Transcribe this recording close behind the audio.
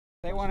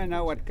They want to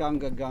know what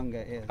Gunga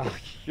Gunga is.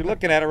 You're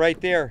looking at it right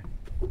there.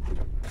 And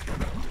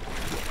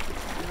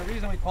the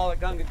reason we call it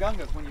Gunga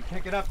Gunga is when you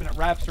pick it up and it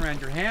wraps around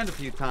your hand a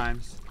few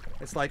times,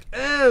 it's like,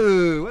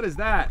 oh, what is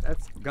that?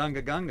 That's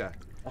Gunga Gunga.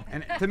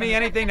 And to me,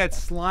 anything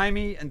that's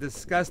slimy and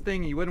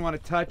disgusting, you wouldn't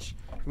want to touch,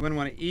 you wouldn't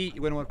want to eat,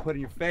 you wouldn't want to put in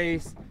your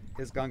face,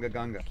 is Gunga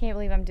Gunga. I can't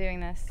believe I'm doing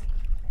this.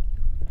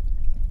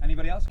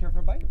 Anybody else care for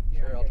a bite?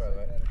 Sure, I'll try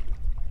that.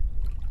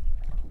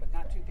 But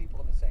not two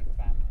people in the same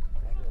family.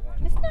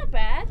 It's not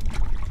bad.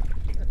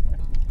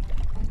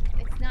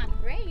 It's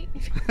not great.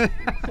 There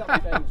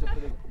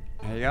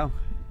you go.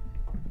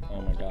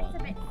 Oh my god.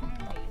 It's a bit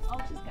sandy. Oh,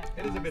 she's got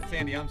It is a bit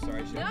sandy, I'm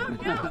sorry.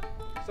 No.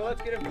 So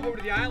let's get over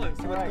to the island,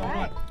 see what's going on.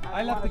 Right.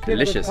 I left the kids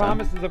Delicious, with huh?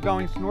 promises of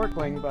going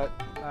snorkeling, but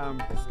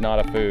It's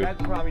not a food.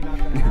 that's probably not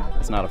going to happen.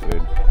 It's not a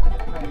food.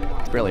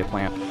 It's barely a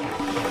plant.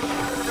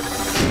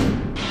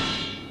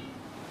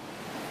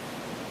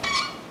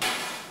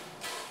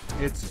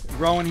 It's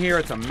growing here.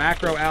 It's a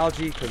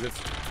macroalgae because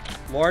it's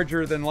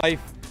larger than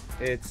life.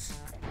 It's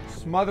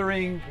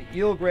smothering the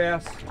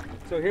eelgrass.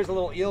 So here's a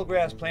little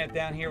eelgrass plant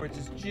down here, which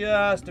is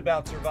just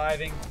about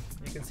surviving.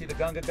 You can see the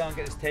Gunga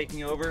Gunga is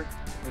taking over.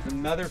 There's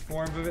another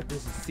form of it.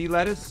 This is sea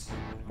lettuce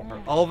or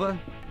ulva.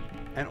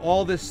 And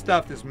all this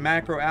stuff, this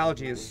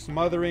macroalgae, is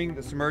smothering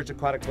the submerged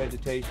aquatic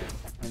vegetation.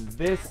 And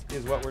this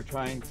is what we're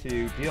trying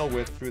to deal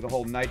with through the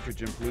whole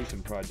nitrogen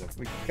pollution project.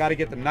 We've got to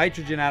get the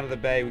nitrogen out of the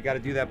bay. We've got to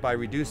do that by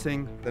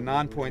reducing the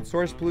non-point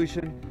source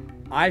pollution.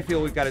 I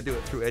feel we've got to do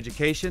it through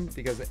education,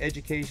 because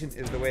education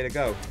is the way to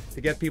go.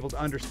 To get people to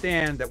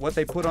understand that what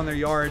they put on their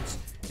yards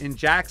in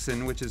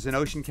Jackson, which is in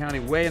Ocean County,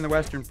 way in the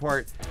western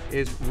part,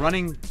 is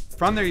running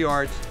from their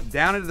yards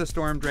down into the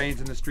storm drains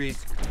in the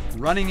streets,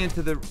 running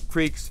into the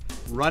creeks,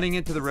 running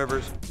into the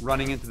rivers,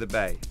 running into the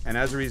bay. And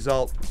as a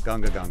result,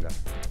 Gunga Gunga.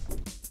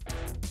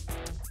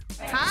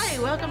 Hi,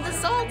 welcome to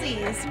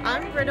Salties.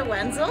 I'm Britta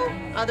Wenzel,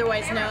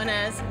 otherwise known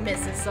as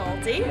Mrs.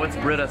 Salty. What's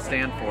Brita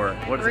stand for?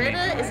 What does it mean?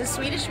 Britta is a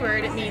Swedish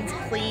word. It means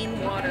clean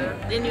water.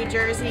 In New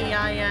Jersey,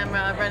 I am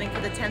running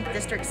for the 10th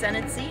District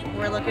Senate seat.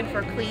 We're looking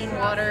for clean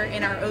water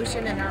in our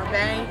ocean, in our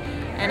bay,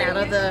 and out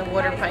of the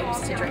water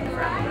pipes to drink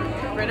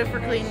from. Britta for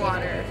clean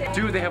water.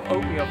 Dude, they have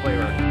oatmeal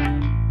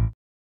flavor.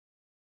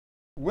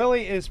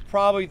 Willie is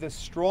probably the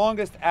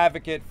strongest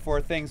advocate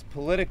for things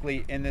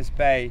politically in this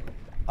bay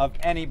of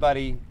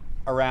anybody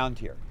around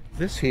here.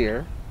 This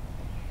here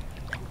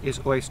is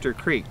Oyster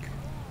Creek.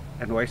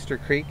 And Oyster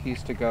Creek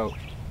used to go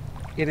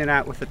in and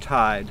out with the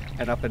tide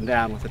and up and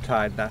down with the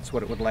tide. That's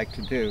what it would like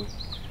to do.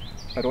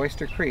 But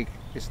Oyster Creek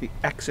is the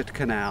exit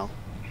canal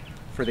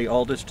for the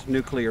oldest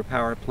nuclear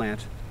power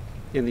plant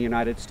in the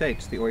United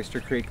States, the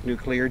Oyster Creek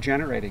Nuclear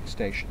Generating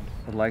Station.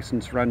 The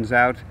license runs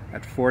out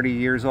at 40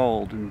 years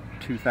old in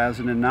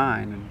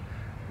 2009, and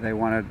they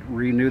want to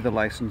renew the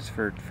license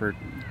for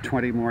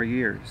 20 more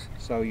years.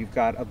 So you've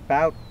got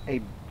about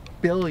 1.5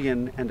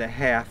 billion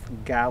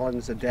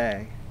gallons a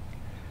day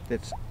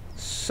that's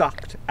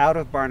sucked out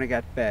of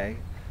Barnegat Bay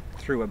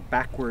through a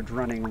backward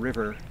running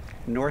river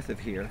north of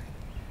here,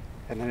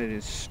 and then it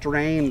is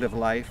strained of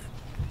life,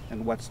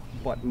 and what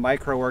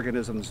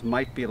microorganisms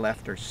might be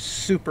left are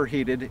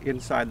superheated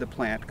inside the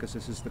plant, because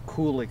this is the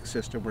cooling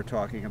system we're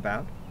talking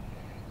about,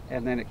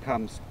 and then it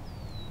comes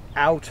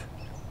out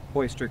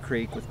Oyster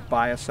Creek with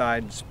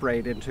biocide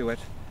sprayed into it,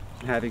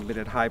 having been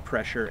at high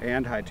pressure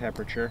and high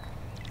temperature,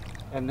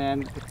 and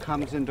then it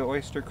comes into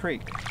Oyster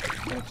Creek.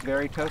 And it's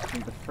very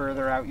toasty. The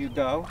further out you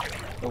go,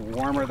 the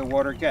warmer the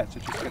water gets.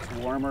 It just gets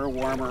warmer,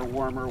 warmer,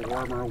 warmer,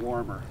 warmer,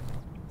 warmer.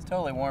 It's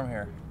totally warm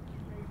here.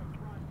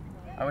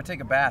 I would take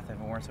a bath if it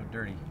weren't so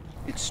dirty.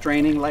 It's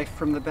straining life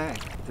from the bay.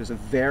 There's a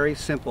very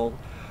simple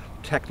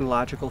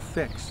technological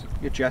fix.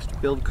 You just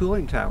build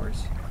cooling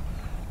towers.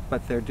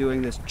 But they're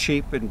doing this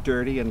cheap and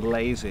dirty and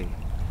lazy.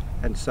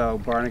 And so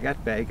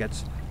Barnegat Bay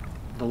gets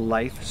the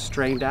life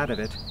strained out of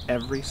it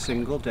every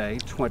single day,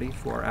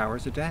 24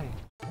 hours a day.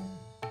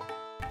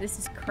 This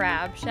is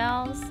crab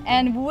shells.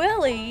 And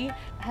Willie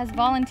has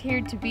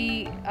volunteered to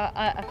be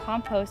a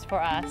compost for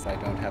us. I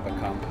don't have a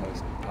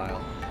compost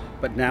pile,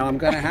 but now I'm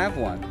going to have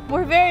one.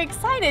 We're very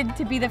excited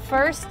to be the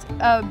first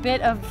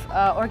bit of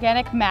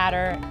organic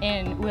matter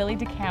in Willie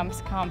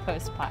DeCamp's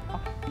compost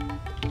pile.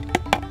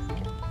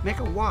 Make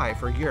a Y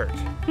for YERT.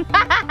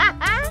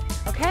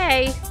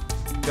 Okay.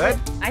 Good?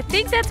 I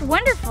think that's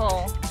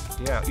wonderful.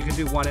 Yeah, you can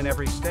do one in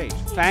every state.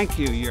 Thank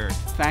you, YERT.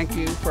 Thank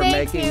you for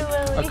Thank making you,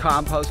 Willie. a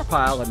compost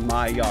pile in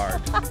my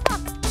yard.